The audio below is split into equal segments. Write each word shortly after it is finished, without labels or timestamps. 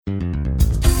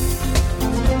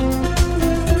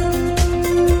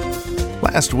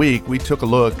Last week, we took a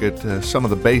look at some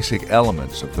of the basic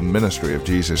elements of the ministry of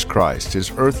Jesus Christ,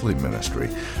 his earthly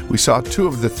ministry. We saw two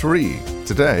of the three.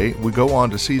 Today, we go on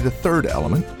to see the third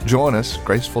element. Join us,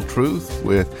 Graceful Truth,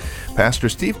 with Pastor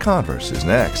Steve Converse is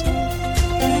next.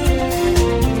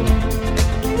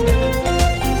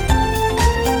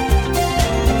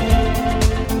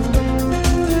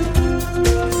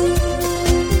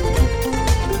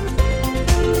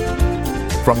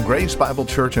 From Grace Bible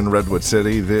Church in Redwood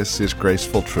City, this is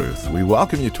Graceful Truth. We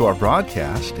welcome you to our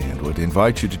broadcast and would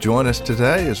invite you to join us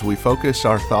today as we focus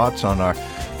our thoughts on our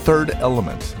third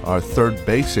element, our third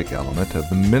basic element of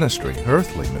the ministry,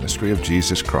 earthly ministry of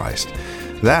Jesus Christ,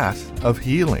 that of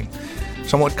healing.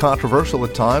 Somewhat controversial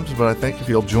at times, but I think if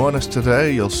you'll join us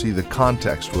today, you'll see the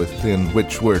context within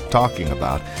which we're talking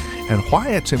about and why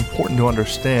it's important to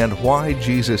understand why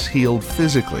Jesus healed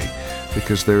physically,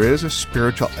 because there is a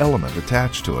spiritual element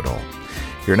attached to it all.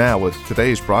 Here now with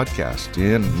today's broadcast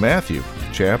in Matthew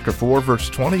chapter 4, verse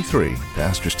 23,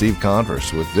 Pastor Steve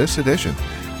Converse with this edition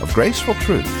of Graceful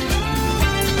Truth.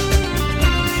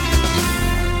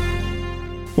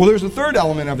 Well, there's a third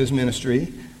element of his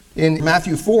ministry. In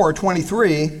Matthew 4,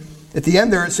 23, at the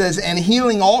end there it says, "And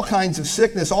healing all kinds of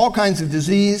sickness, all kinds of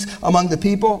disease among the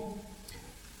people.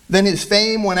 Then his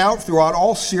fame went out throughout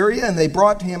all Syria, and they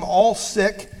brought to him all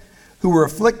sick who were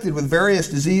afflicted with various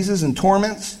diseases and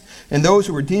torments, and those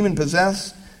who were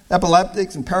demon-possessed,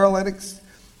 epileptics and paralytics,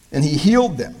 and he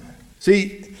healed them."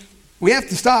 See, we have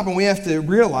to stop and we have to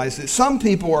realize that some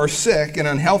people are sick and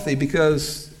unhealthy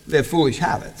because they have foolish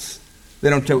habits. They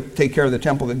don't take care of the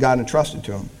temple that God entrusted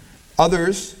to them.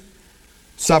 Others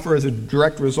suffer as a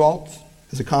direct result,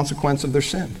 as a consequence of their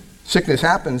sin. Sickness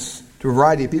happens to a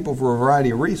variety of people for a variety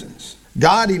of reasons.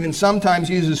 God even sometimes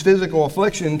uses physical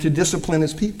affliction to discipline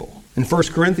his people. In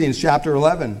 1 Corinthians chapter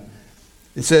 11,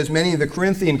 it says many of the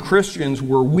Corinthian Christians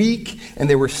were weak and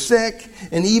they were sick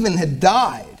and even had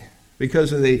died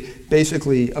because they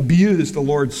basically abused the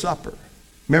Lord's Supper.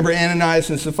 Remember, Ananias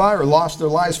and Sapphira lost their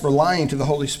lives for lying to the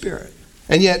Holy Spirit.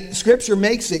 And yet, Scripture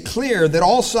makes it clear that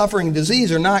all suffering and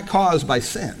disease are not caused by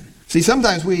sin. See,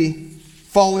 sometimes we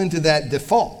fall into that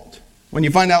default. When you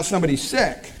find out somebody's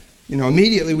sick,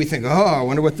 immediately we think, oh, I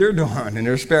wonder what they're doing in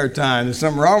their spare time. There's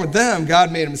something wrong with them.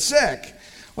 God made them sick.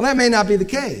 Well, that may not be the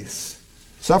case.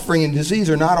 Suffering and disease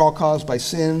are not all caused by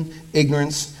sin,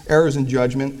 ignorance, errors in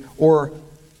judgment, or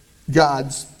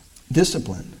God's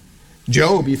discipline.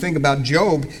 Job, you think about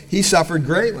Job, he suffered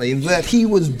greatly, that he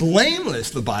was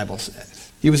blameless, the Bible says.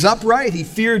 He was upright, he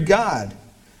feared God,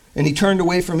 and he turned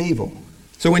away from evil.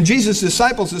 So when Jesus'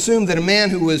 disciples assumed that a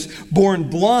man who was born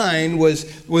blind was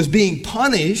being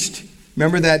punished,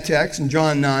 remember that text in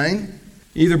John 9,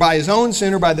 either by his own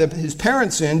sin or by his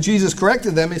parents' sin, Jesus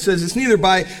corrected them. He says it's neither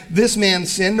by this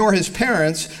man's sin nor his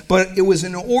parents, but it was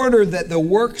in order that the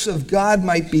works of God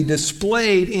might be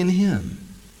displayed in him.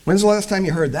 When's the last time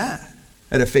you heard that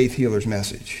at a Faith Healers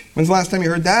message? When's the last time you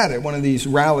heard that at one of these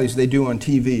rallies they do on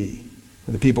TV?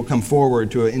 The people come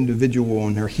forward to an individual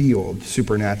and they're healed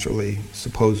supernaturally,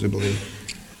 supposedly.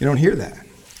 You don't hear that.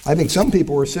 I think some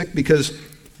people are sick because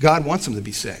God wants them to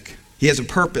be sick. He has a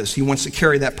purpose. He wants to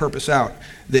carry that purpose out,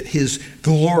 that his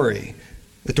glory,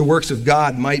 that the works of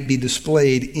God might be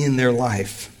displayed in their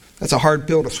life. That's a hard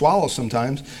pill to swallow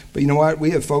sometimes, but you know what? We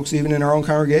have folks even in our own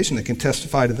congregation that can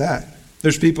testify to that.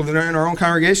 There's people that are in our own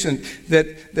congregation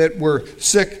that were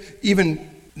sick even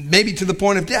maybe to the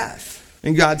point of death.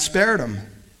 And God spared them.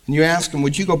 And you ask them,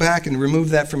 would you go back and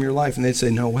remove that from your life? And they'd say,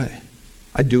 no way.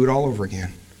 I'd do it all over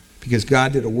again. Because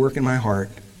God did a work in my heart.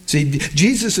 See,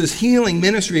 Jesus' healing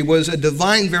ministry was a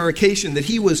divine verification that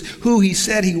he was who he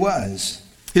said he was.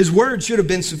 His word should have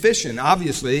been sufficient,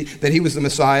 obviously, that he was the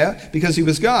Messiah because he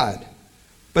was God.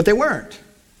 But they weren't.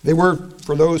 They were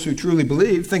for those who truly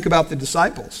believed. Think about the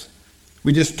disciples.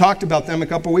 We just talked about them a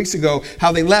couple weeks ago,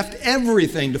 how they left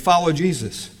everything to follow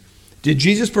Jesus. Did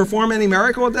Jesus perform any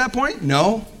miracle at that point?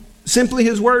 No. Simply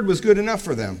his word was good enough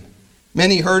for them.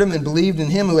 Many heard him and believed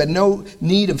in him who had no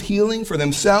need of healing for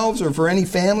themselves or for any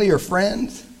family or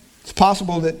friends. It's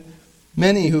possible that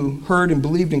many who heard and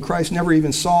believed in Christ never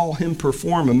even saw him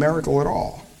perform a miracle at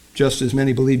all, just as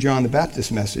many believed John the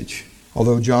Baptist's message,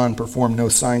 although John performed no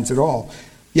signs at all.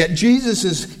 Yet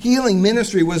Jesus' healing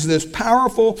ministry was this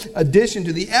powerful addition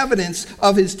to the evidence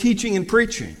of his teaching and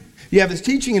preaching. You have his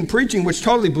teaching and preaching, which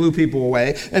totally blew people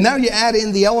away. And now you add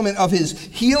in the element of his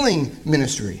healing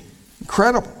ministry.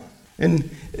 Incredible. And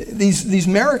these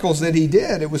miracles that he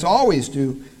did, it was always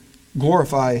to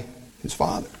glorify his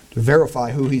Father, to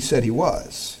verify who he said he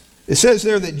was. It says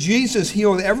there that Jesus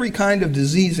healed every kind of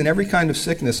disease and every kind of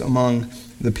sickness among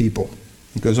the people.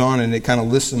 It goes on and it kind of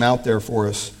lists them out there for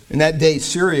us. In that day,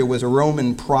 Syria was a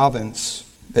Roman province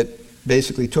that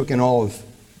basically took in all of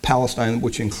Palestine,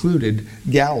 which included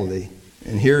Galilee.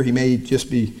 And here he may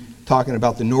just be talking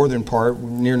about the northern part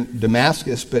near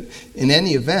Damascus, but in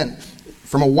any event,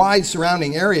 from a wide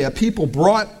surrounding area, people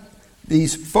brought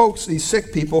these folks, these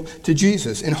sick people, to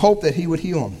Jesus in hope that he would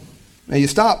heal them. Now you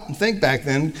stop and think back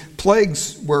then,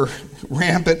 plagues were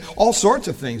rampant, all sorts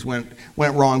of things went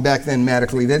wrong back then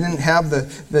medically. They didn't have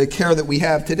the care that we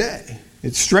have today.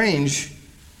 It's strange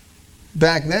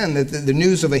back then that the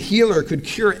news of a healer could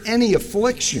cure any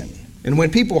affliction. And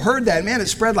when people heard that, man, it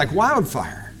spread like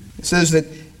wildfire. It says that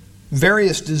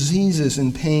various diseases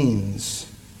and pains,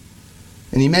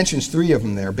 and he mentions 3 of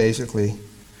them there basically.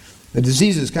 The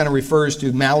diseases kind of refers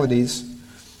to maladies,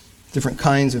 different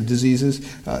kinds of diseases.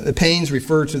 The pains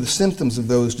refer to the symptoms of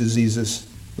those diseases.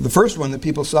 The first one that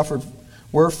people suffered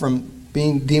were from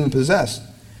being demon-possessed.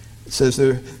 It says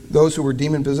there, those who were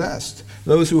demon-possessed,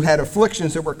 those who had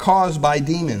afflictions that were caused by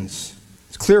demons.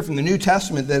 It's clear from the New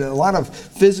Testament that a lot of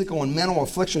physical and mental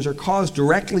afflictions are caused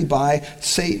directly by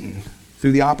Satan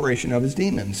through the operation of his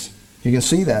demons. You can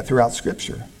see that throughout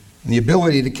Scripture. And the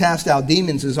ability to cast out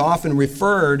demons is often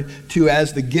referred to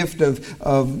as the gift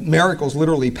of miracles,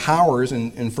 literally powers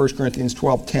in 1 Corinthians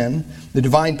 12:10. The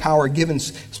divine power given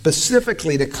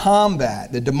specifically to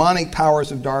combat the demonic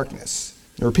powers of darkness.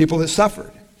 There were people that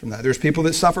suffered from that. There's people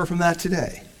that suffer from that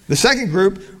today. The second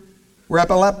group were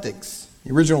epileptics.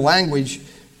 The original language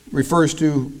refers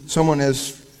to someone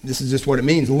as, this is just what it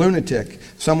means, lunatic.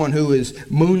 Someone who is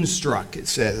moonstruck, it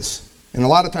says. And a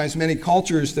lot of times, many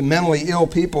cultures, the mentally ill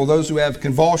people, those who have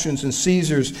convulsions and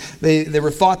seizures, they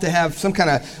were thought to have some kind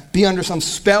of, be under some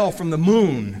spell from the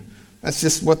moon. That's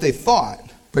just what they thought.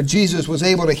 But Jesus was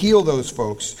able to heal those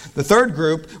folks. The third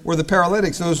group were the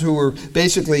paralytics, those who were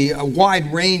basically a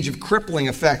wide range of crippling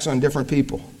effects on different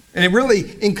people. And it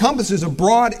really encompasses a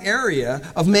broad area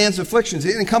of man's afflictions.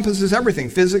 It encompasses everything,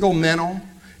 physical, mental,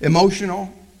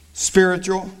 emotional,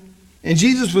 spiritual. And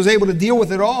Jesus was able to deal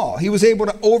with it all. He was able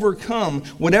to overcome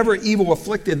whatever evil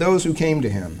afflicted those who came to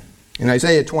him. In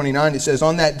Isaiah 29, it says,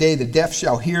 "On that day the deaf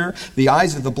shall hear, the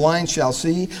eyes of the blind shall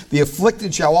see, the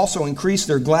afflicted shall also increase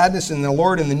their gladness in the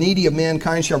Lord, and the needy of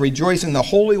mankind shall rejoice in the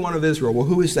Holy One of Israel." Well,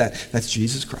 who is that? That's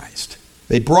Jesus Christ.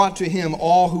 They brought to him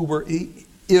all who were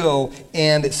ill,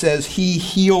 and it says he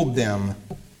healed them.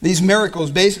 These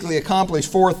miracles basically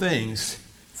accomplished 4 things.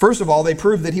 First of all, they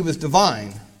proved that he was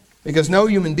divine, because no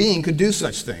human being could do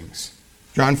such things.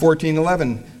 John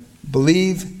 14:11,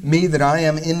 "Believe me that I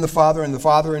am in the Father and the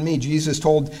Father in me." Jesus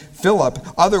told Philip,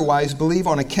 "Otherwise believe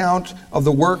on account of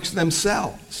the works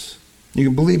themselves." You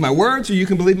can believe my words or you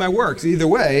can believe my works. Either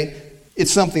way,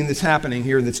 it's something that's happening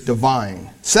here that's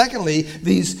divine. Secondly,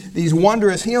 these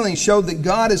wondrous healings showed that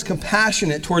God is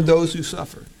compassionate toward those who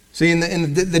suffer. See, in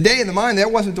the day of the mind,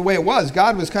 that wasn't the way it was.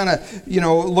 God was kind of,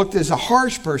 looked as a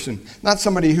harsh person, not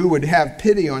somebody who would have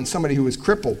pity on somebody who was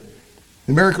crippled.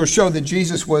 The miracles showed that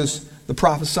Jesus was the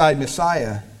prophesied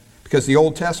Messiah, because the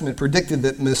Old Testament predicted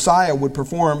that Messiah would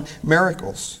perform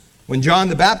miracles. When John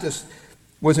the Baptist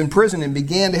was in prison and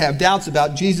began to have doubts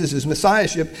about Jesus'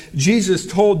 messiahship, Jesus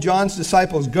told John's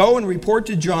disciples, "Go and report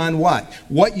to John" what?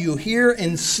 "What you hear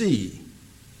and see."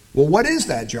 Well, what is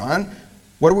that, John?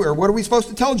 What are we supposed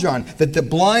to tell John? That the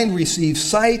blind receive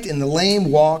sight and the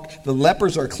lame walk, the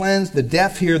lepers are cleansed, the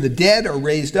deaf hear, the dead are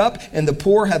raised up, and the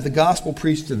poor have the gospel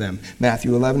preached to them.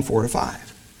 Matthew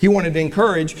 11:4-5. He wanted to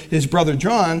encourage his brother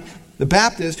John the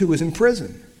Baptist, who was in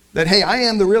prison, that, hey, I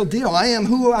am the real deal. I am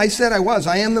who I said I was.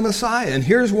 I am the Messiah, and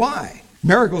here's why.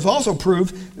 Miracles also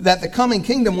prove that the coming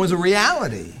kingdom was a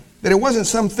reality, that it wasn't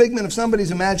some figment of somebody's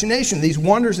imagination. These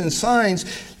wonders and signs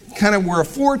kind of were a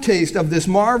foretaste of this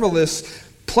marvelous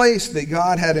place that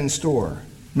God had in store.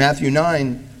 Matthew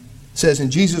 9 says, "And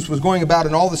Jesus was going about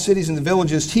in all the cities and the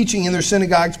villages, teaching in their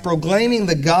synagogues, proclaiming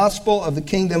the gospel of the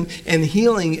kingdom, and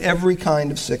healing every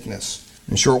kind of sickness."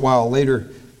 And a short while later,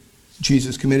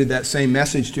 Jesus committed that same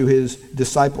message to his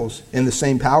disciples and the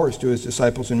same powers to his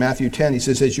disciples. In Matthew 10, he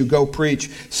says, "As you go preach,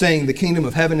 saying the kingdom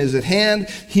of heaven is at hand,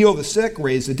 heal the sick,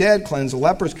 raise the dead, cleanse the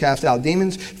lepers, cast out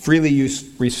demons, freely you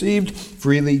received,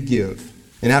 freely give."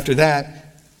 And after that,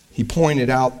 he pointed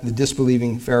out the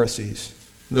disbelieving Pharisees,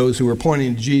 those who were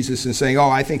pointing to Jesus and saying, "Oh,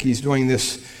 I think he's doing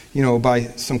this, by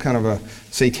some kind of a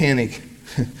satanic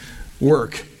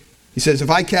work." He says, "If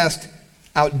I cast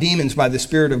out demons by the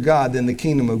Spirit of God, then the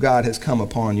kingdom of God has come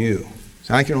upon you.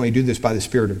 So I can only do this by the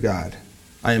Spirit of God.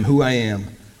 I am who I am.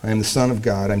 I am the Son of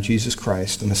God. I'm Jesus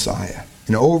Christ, the Messiah."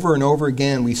 And over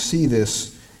again, we see this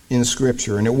in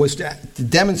Scripture, and it was to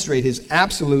demonstrate his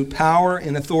absolute power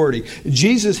and authority.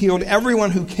 Jesus healed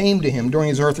everyone who came to him during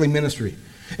his earthly ministry.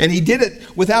 And he did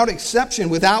it without exception,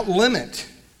 without limit.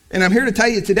 And I'm here to tell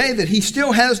you today that he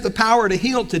still has the power to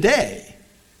heal today.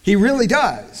 He really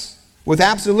does, with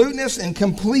absoluteness and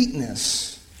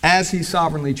completeness, as he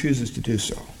sovereignly chooses to do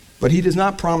so. But he does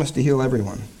not promise to heal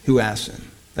everyone who asks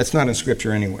him. That's not in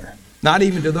Scripture anywhere. Not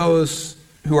even to those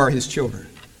who are his children.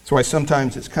 That's why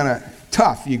sometimes it's kind of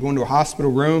tough. You go into a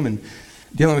hospital room and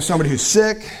dealing with somebody who's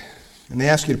sick, and they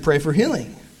ask you to pray for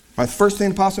healing. The first thing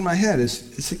that pops in my head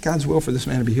is it God's will for this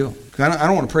man to be healed? Because I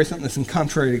don't want to pray something that's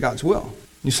contrary to God's will.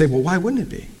 You say, well, why wouldn't it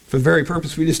be? For the very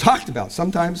purpose we just talked about.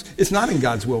 Sometimes it's not in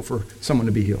God's will for someone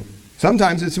to be healed.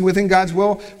 Sometimes it's within God's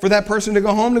will for that person to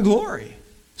go home to glory.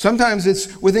 Sometimes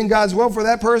it's within God's will for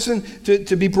that person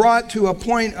to be brought to a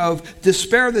point of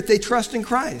despair that they trust in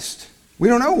Christ. We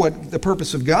don't know what the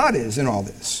purpose of God is in all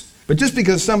this. But just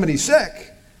because somebody's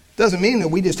sick doesn't mean that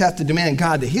we just have to demand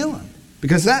God to heal him.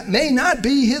 Because that may not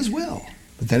be his will.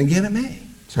 But then again, it may.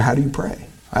 So how do you pray?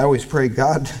 I always pray,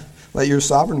 God, let your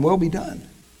sovereign will be done.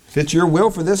 If it's your will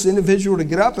for this individual to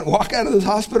get up and walk out of this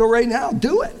hospital right now,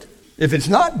 do it. If it's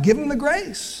not, give him the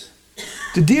grace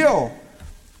to deal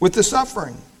with the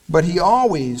suffering. But he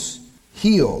always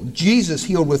healed. Jesus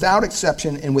healed without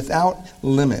exception and without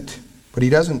limit. But he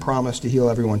doesn't promise to heal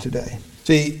everyone today.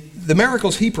 See, the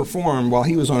miracles he performed while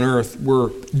he was on earth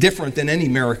were different than any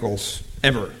miracles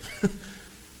ever,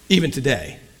 even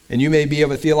today. And you may be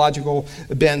of a theological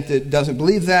bent that doesn't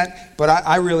believe that, but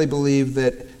I really believe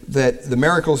that the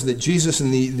miracles that Jesus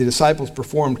and the disciples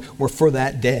performed were for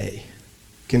that day.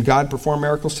 Can God perform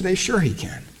miracles today? Sure he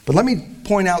can. But let me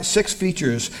point out 6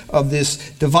 features of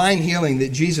this divine healing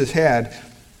that Jesus had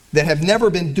that have never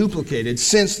been duplicated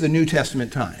since the New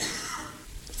Testament time.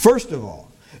 First of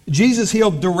all, Jesus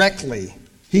healed directly.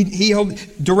 He healed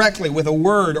directly with a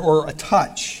word or a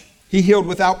touch. He healed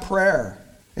without prayer.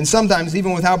 And sometimes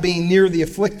even without being near the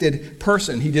afflicted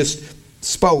person. He just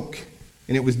spoke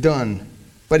and it was done.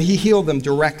 But he healed them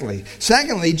directly.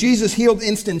 Secondly, Jesus healed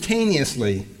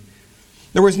instantaneously.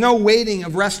 There was no waiting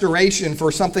of restoration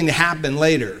for something to happen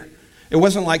later. It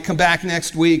wasn't like, come back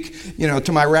next week,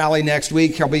 to my rally next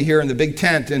week. I'll be here in the big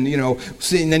tent and,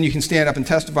 see, and then you can stand up and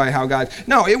testify how God...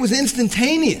 No, it was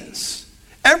instantaneous.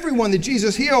 Everyone that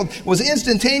Jesus healed was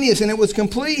instantaneous and it was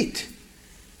complete.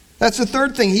 That's the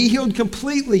third thing. He healed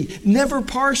completely, never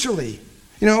partially.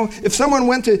 If someone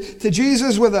went to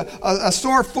Jesus with a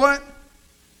sore foot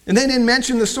and they didn't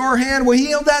mention the sore hand, well, he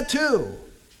healed that too.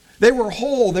 They were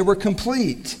whole. They were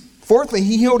complete. Fourthly,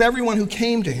 he healed everyone who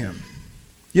came to him.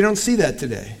 You don't see that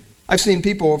today. I've seen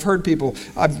people, I've heard people,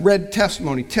 I've read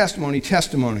testimony. People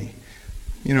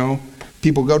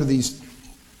go to these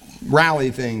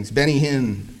rally things. Benny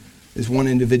Hinn is one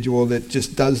individual that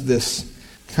just does this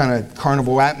kind of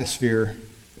carnival atmosphere.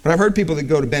 But I've heard people that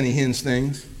go to Benny Hinn's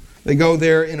things. They go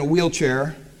there in a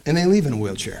wheelchair and they leave in a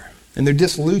wheelchair. And they're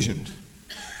disillusioned.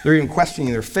 They're even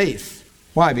questioning their faith.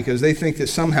 Why? Because they think that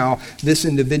somehow this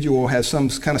individual has some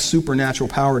kind of supernatural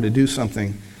power to do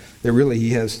something that really he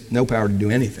has no power to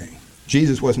do anything.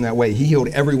 Jesus wasn't that way. He healed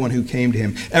everyone who came to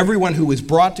him. Everyone who was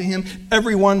brought to him.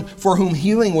 Everyone for whom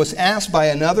healing was asked by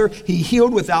another. He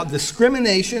healed without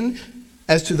discrimination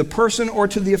as to the person or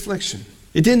to the affliction.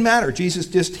 It didn't matter. Jesus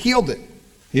just healed it.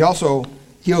 He also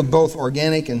healed both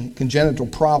organic and congenital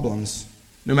problems.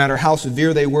 No matter how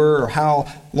severe they were or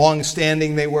how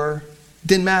long-standing they were. It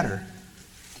didn't matter.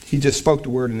 He just spoke the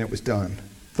word and it was done.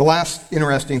 The last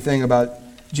interesting thing about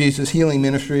Jesus' healing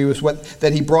ministry was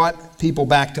that he brought people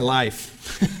back to life.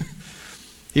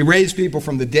 He raised people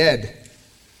from the dead.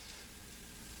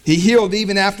 He healed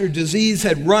even after disease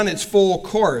had run its full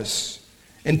course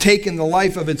and taken the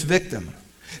life of its victim.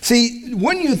 See,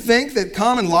 wouldn't you think that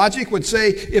common logic would say,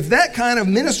 if that kind of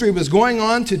ministry was going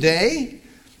on today,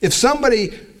 if somebody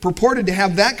purported to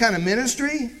have that kind of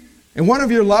ministry and one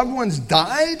of your loved ones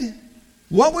died,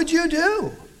 what would you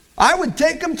do? I would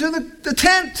take them to the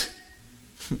tent.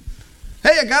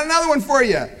 Hey, I got another one for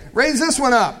you. Raise this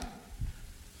one up.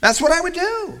 That's what I would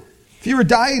do. If you were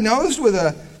diagnosed with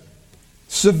a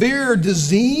severe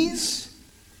disease,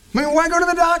 why go to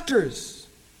the doctors?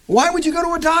 Why would you go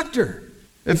to a doctor?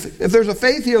 If there's a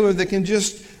faith healer that can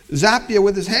just zap you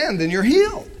with his hand, then you're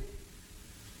healed.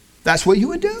 That's what you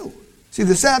would do. See,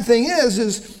 the sad thing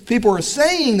is people are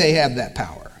saying they have that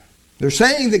power. They're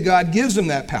saying that God gives them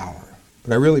that power.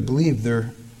 But I really believe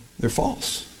they're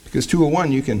false. Because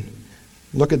 201, you can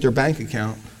look at their bank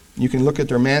account. You can look at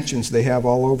their mansions they have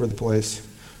all over the place.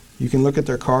 You can look at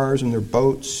their cars and their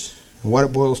boats. And what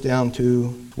it boils down to,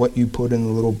 what you put in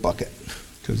the little bucket.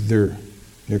 Because they're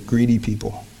greedy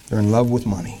people. They're in love with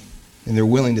money. And they're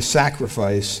willing to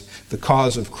sacrifice the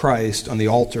cause of Christ on the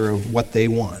altar of what they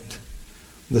want,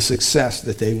 the success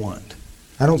that they want.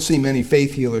 I don't see many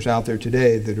faith healers out there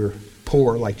today that are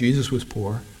poor like Jesus was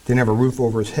poor. They didn't have a roof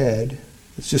over his head.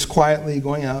 It's just quietly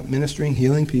going out, ministering,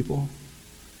 healing people.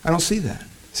 I don't see that.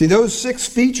 See, those 6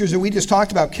 features that we just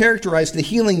talked about characterize the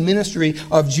healing ministry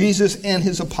of Jesus and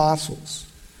his apostles.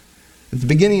 At the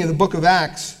beginning of the book of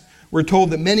Acts, we're told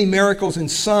that many miracles and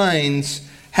signs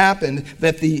happened,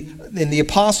 that the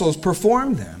apostles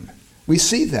performed them. We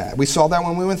see that. We saw that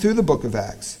when we went through the book of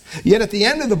Acts. Yet at the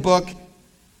end of the book,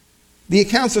 the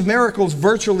accounts of miracles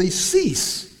virtually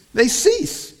cease. They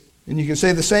cease. And you can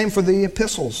say the same for the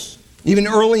epistles. Even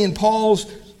early in Paul's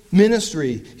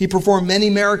ministry, he performed many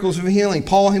miracles of healing.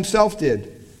 Paul himself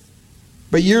did.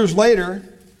 But years later,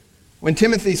 when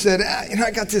Timothy said,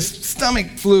 I got this stomach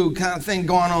flu kind of thing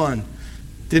going on,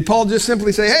 did Paul just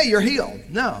simply say, hey, you're healed?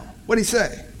 No. What did he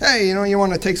say? Hey, you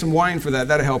want to take some wine for that?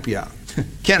 That'll help you out.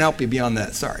 Can't help you beyond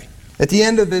that, sorry. At the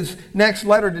end of his next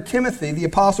letter to Timothy, the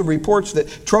apostle reports that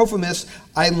Trophimus,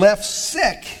 I left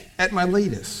sick at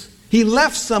Miletus. He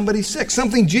left somebody sick,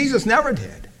 something Jesus never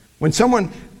did. When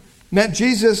someone met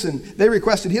Jesus and they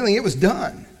requested healing, it was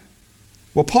done.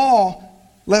 Well,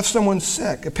 Paul left someone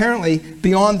sick, apparently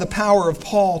beyond the power of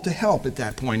Paul to help at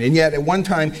that point. And yet, at one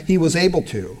time, he was able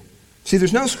to. See,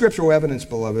 there's no scriptural evidence,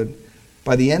 beloved,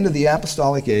 by the end of the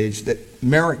apostolic age that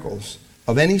miracles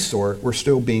of any sort were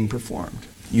still being performed.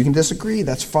 You can disagree,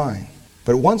 that's fine.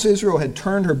 But once Israel had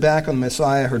turned her back on the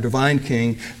Messiah, her divine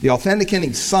king, the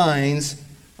authenticating signs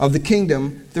of the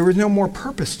kingdom, there was no more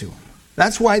purpose to them.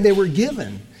 That's why they were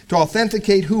given, to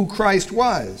authenticate who Christ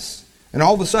was. And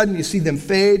all of a sudden you see them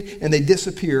fade and they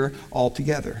disappear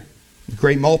altogether.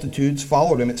 Great multitudes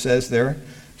followed him, it says there.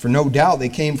 For no doubt they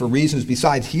came for reasons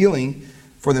besides healing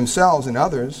for themselves and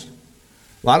others.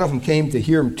 A lot of them came to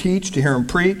hear him teach, to hear him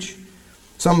preach.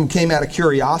 Some of them came out of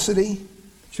curiosity.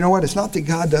 But you know what? It's not that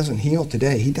God doesn't heal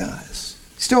today. He does.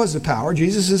 He still has the power.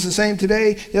 Jesus is the same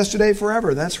today, yesterday,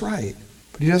 forever. That's right.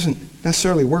 But he doesn't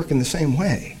necessarily work in the same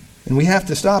way. And we have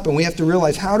to stop and we have to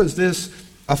realize, how does this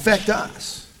affect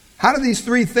us? How do these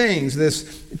 3 things,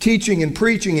 this teaching and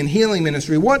preaching and healing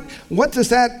ministry, what does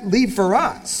that leave for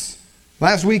us?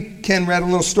 Last week, Ken read a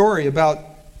little story about a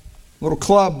little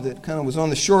club that kind of was on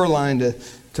the shoreline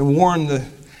to warn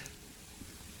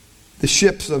the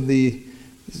ships of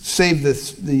save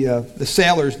the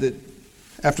sailors that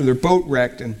after their boat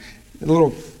wrecked, and the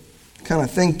little kind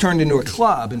of thing turned into a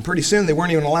club, and pretty soon they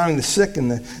weren't even allowing the sick and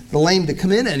the lame to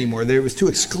come in anymore. It was too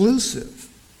exclusive.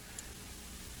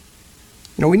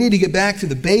 We need to get back to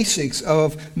the basics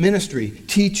of ministry,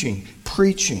 teaching,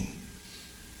 preaching,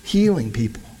 healing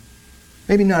people.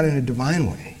 Maybe not in a divine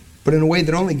way, but in a way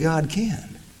that only God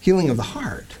can. Healing of the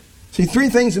heart. See, 3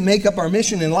 things that make up our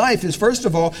mission in life is, first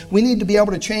of all, we need to be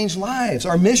able to change lives.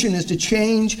 Our mission is to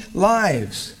change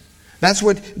lives. That's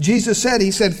what Jesus said.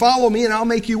 He said, follow me and I'll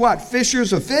make you what?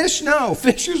 Fishers of fish? No,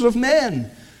 fishers of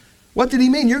men. What did he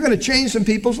mean? You're going to change some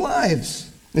people's lives.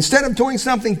 Instead of doing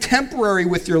something temporary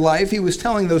with your life, he was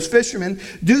telling those fishermen,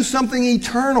 do something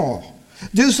eternal.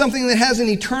 Do something that has an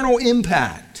eternal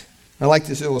impact. I like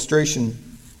this illustration.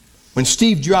 When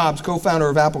Steve Jobs, co-founder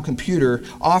of Apple Computer,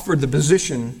 offered the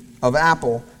position of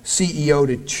Apple CEO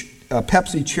to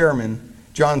Pepsi chairman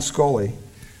John Sculley,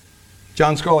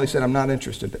 John Sculley said, I'm not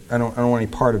interested. I don't want any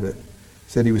part of it. He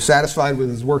said he was satisfied with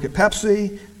his work at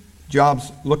Pepsi. Jobs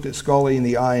looked at Sculley in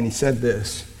the eye and he said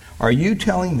this, are you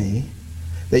telling me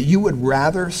that you would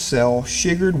rather sell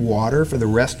sugared water for the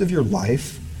rest of your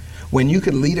life when you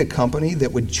could lead a company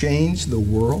that would change the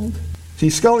world? See,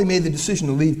 Sculley made the decision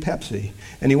to leave Pepsi,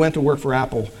 and he went to work for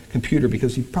Apple Computer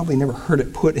because he probably never heard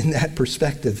it put in that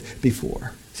perspective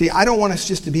before. See, I don't want us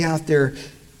just to be out there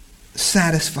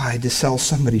satisfied to sell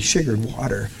somebody sugared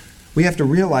water. We have to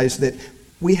realize that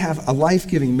we have a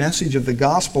life-giving message of the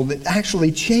gospel that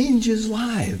actually changes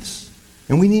lives,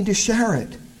 and we need to share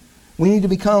it. We need to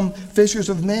become fishers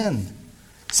of men.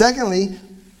 Secondly,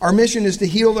 our mission is to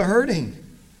heal the hurting.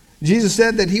 Jesus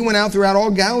said that he went out throughout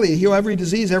all Galilee to heal every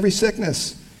disease, every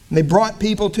sickness. And they brought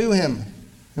people to him.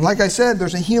 And like I said,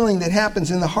 there's a healing that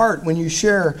happens in the heart when you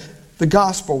share the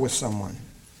gospel with someone.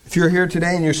 If you're here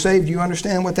today and you're saved, you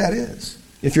understand what that is.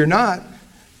 If you're not,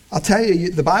 I'll tell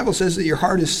you, the Bible says that your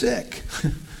heart is sick.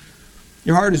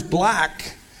 Your heart is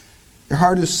black. Your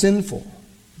heart is sinful.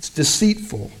 It's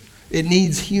deceitful. It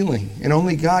needs healing, and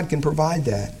only God can provide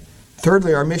that.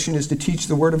 Thirdly, our mission is to teach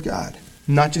the Word of God.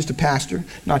 Not just a pastor,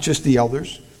 not just the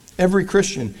elders. Every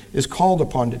Christian is called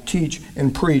upon to teach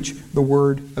and preach the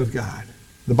Word of God.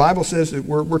 The Bible says that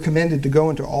we're commanded to go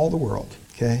into all the world.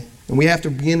 Okay? And we have to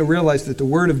begin to realize that the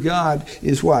Word of God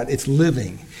is what? It's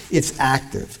living. It's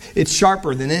active. It's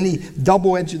sharper than any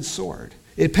double-edged sword.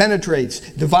 It penetrates,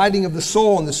 dividing of the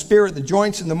soul and the spirit, the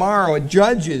joints and the marrow. It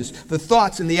judges the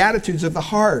thoughts and the attitudes of the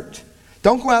heart.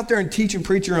 Don't go out there and teach and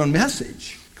preach your own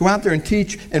message. Go out there and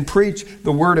teach and preach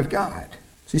the Word of God.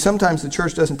 See, sometimes the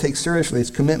church doesn't take seriously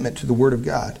its commitment to the Word of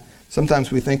God.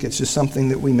 Sometimes we think it's just something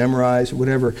that we memorize or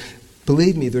whatever.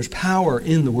 Believe me, there's power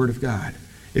in the Word of God.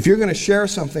 If you're going to share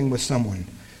something with someone,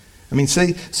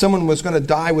 say someone was going to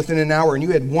die within an hour and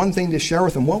you had one thing to share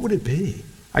with them, what would it be?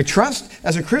 I trust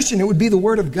as a Christian it would be the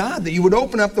Word of God, that you would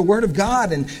open up the Word of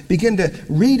God and begin to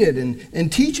read it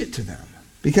and teach it to them,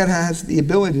 because it has the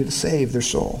ability to save their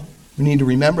soul. We need to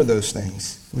remember those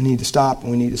things. We need to stop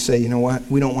and we need to say, you know what,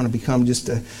 we don't want to become just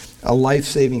a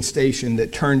life-saving station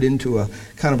that turned into a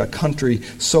kind of a country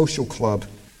social club,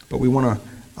 but we want to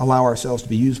allow ourselves to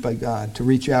be used by God to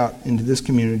reach out into this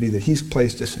community that He's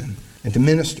placed us in and to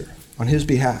minister on His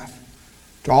behalf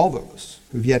to all those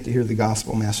who've yet to hear the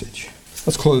gospel message.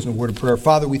 Let's close in a word of prayer.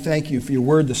 Father, we thank You for Your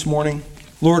word this morning.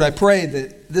 Lord, I pray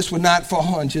that this would not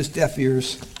fall on just deaf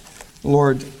ears.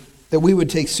 Lord, that we would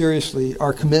take seriously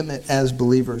our commitment as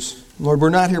believers. Lord, we're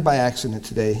not here by accident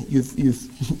today.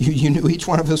 You knew each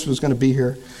one of us was going to be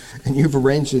here, and You've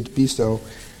arranged it to be so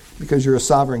because You're a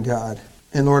sovereign God.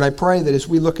 And Lord, I pray that as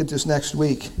we look at this next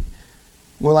week,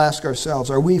 we'll ask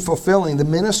ourselves, are we fulfilling the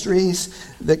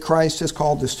ministries that Christ has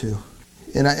called us to?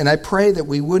 And I pray that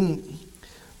we wouldn't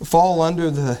fall under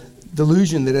the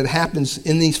delusion that it happens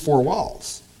in these four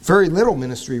walls. Very little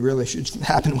ministry really should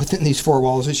happen within these four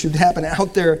walls. It should happen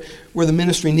out there where the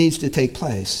ministry needs to take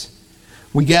place.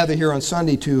 We gather here on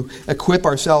Sunday to equip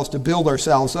ourselves, to build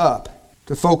ourselves up,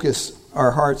 to focus our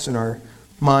hearts and our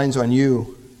minds on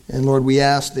You. And Lord, we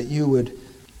ask that You would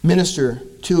minister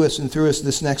to us and through us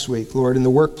this next week, Lord, in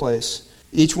the workplace.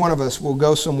 Each one of us will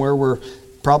go somewhere where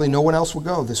probably no one else will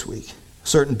go this week. A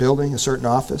certain building, a certain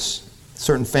office, a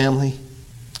certain family,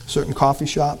 a certain coffee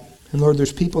shop. And Lord,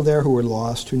 there's people there who are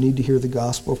lost, who need to hear the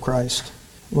gospel of Christ.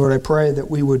 Lord, I pray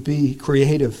that we would be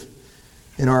creative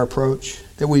in our approach,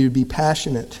 that we would be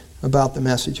passionate about the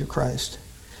message of Christ.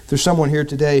 If there's someone here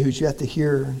today who's yet to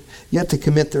hear, yet to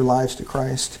commit their lives to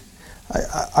Christ,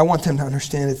 I want them to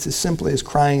understand it's as simply as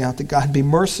crying out to God, be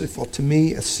merciful to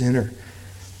me, a sinner.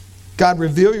 God,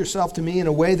 reveal Yourself to me in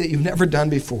a way that You've never done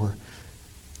before.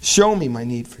 Show me my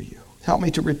need for You. Help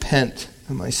me to repent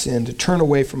of my sin, to turn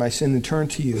away from my sin and turn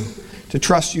to You, to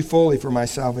trust You fully for my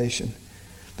salvation.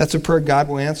 That's a prayer God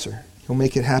will answer. He'll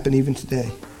make it happen even today.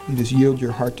 You just yield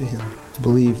your heart to Him, to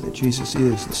believe that Jesus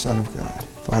is the Son of God.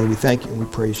 Father, we thank You and we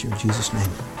praise You in Jesus' name.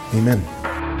 Amen.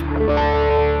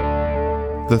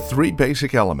 The three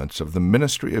basic elements of the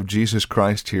ministry of Jesus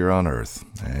Christ here on earth.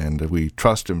 And we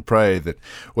trust and pray that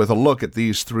with a look at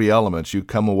these three elements, you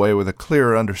come away with a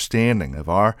clearer understanding of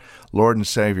our Lord and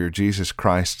Savior Jesus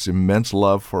Christ's immense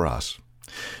love for us.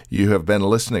 You have been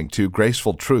listening to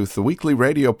Graceful Truth, the weekly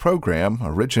radio program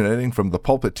originating from the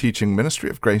pulpit teaching ministry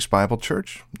of Grace Bible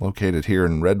Church, located here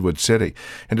in Redwood City.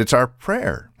 And it's our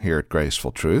prayer here at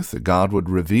Graceful Truth that God would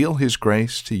reveal His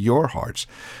grace to your hearts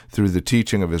through the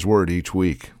teaching of His Word each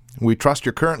week. We trust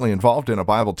you're currently involved in a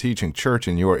Bible teaching church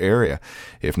in your area.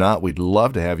 If not, we'd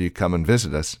love to have you come and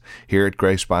visit us here at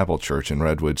Grace Bible Church in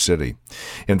Redwood City.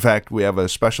 In fact, we have a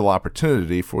special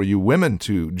opportunity for you women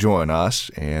to join us,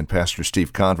 and Pastor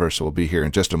Steve Converse will be here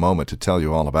in just a moment to tell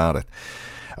you all about it.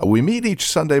 We meet each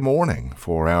Sunday morning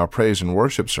for our praise and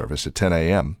worship service at 10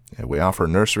 a.m. We offer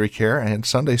nursery care and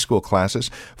Sunday school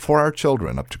classes for our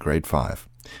children up to grade 5.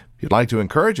 If you'd like to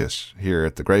encourage us here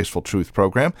at the Graceful Truth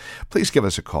program, please give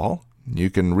us a call. You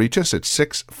can reach us at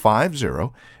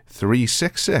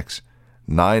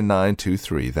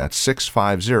 650-366-9923. That's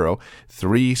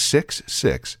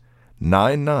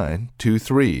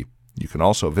 650-366-9923. You can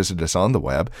also visit us on the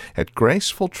web at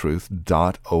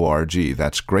gracefultruth.org.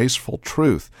 That's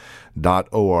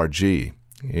gracefultruth.org.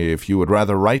 If you would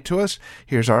rather write to us,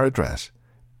 here's our address: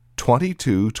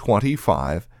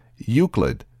 2225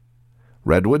 Euclid,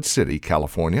 Redwood City,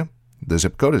 California. The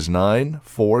zip code is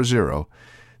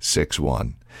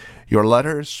 94061. Your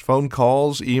letters, phone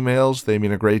calls, emails, they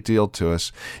mean a great deal to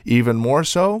us. Even more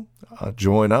so,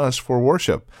 join us for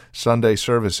worship. Sunday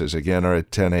services, again, are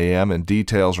at 10 a.m., and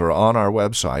details are on our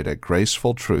website at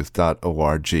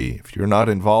gracefultruth.org. If you're not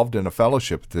involved in a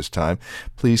fellowship at this time,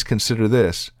 please consider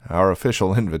this our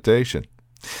official invitation.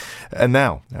 And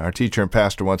now, our teacher and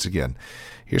pastor once again.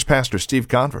 Here's Pastor Steve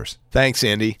Converse. Thanks,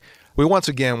 Andy. We once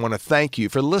again want to thank you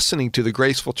for listening to the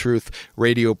Graceful Truth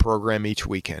radio program each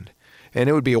weekend. And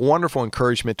it would be a wonderful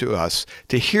encouragement to us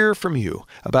to hear from you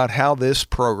about how this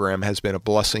program has been a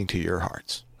blessing to your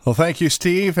hearts. Well, thank you,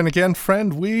 Steve. And again,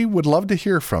 friend, we would love to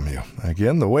hear from you.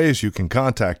 Again, the ways you can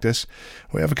contact us,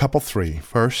 we have a couple, three.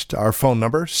 First, our phone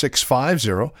number,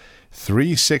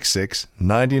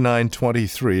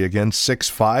 650-366-9923. Again,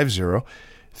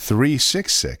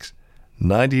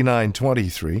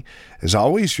 650-366-9923. As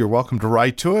always, you're welcome to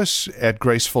write to us at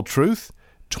Graceful Truth,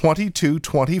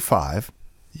 2225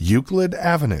 Euclid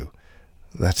Avenue.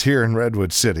 That's here in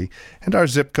Redwood City. And our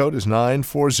zip code is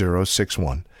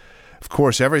 94061. Of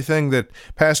course, everything that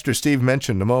Pastor Steve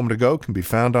mentioned a moment ago can be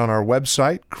found on our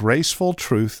website,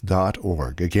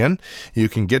 gracefultruth.org. Again, you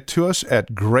can get to us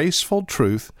at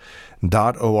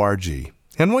gracefultruth.org.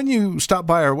 And when you stop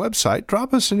by our website,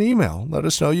 drop us an email. Let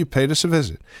us know you paid us a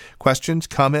visit. Questions,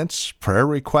 comments, prayer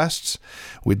requests,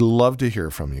 we'd love to hear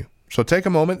from you. So take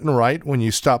a moment and write when you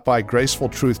stop by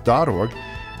gracefultruth.org,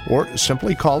 or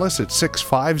simply call us at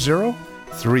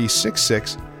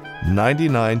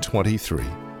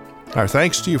 650-366-9923. Our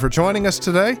thanks to you for joining us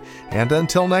today, and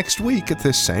until next week at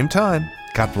this same time,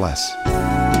 God bless.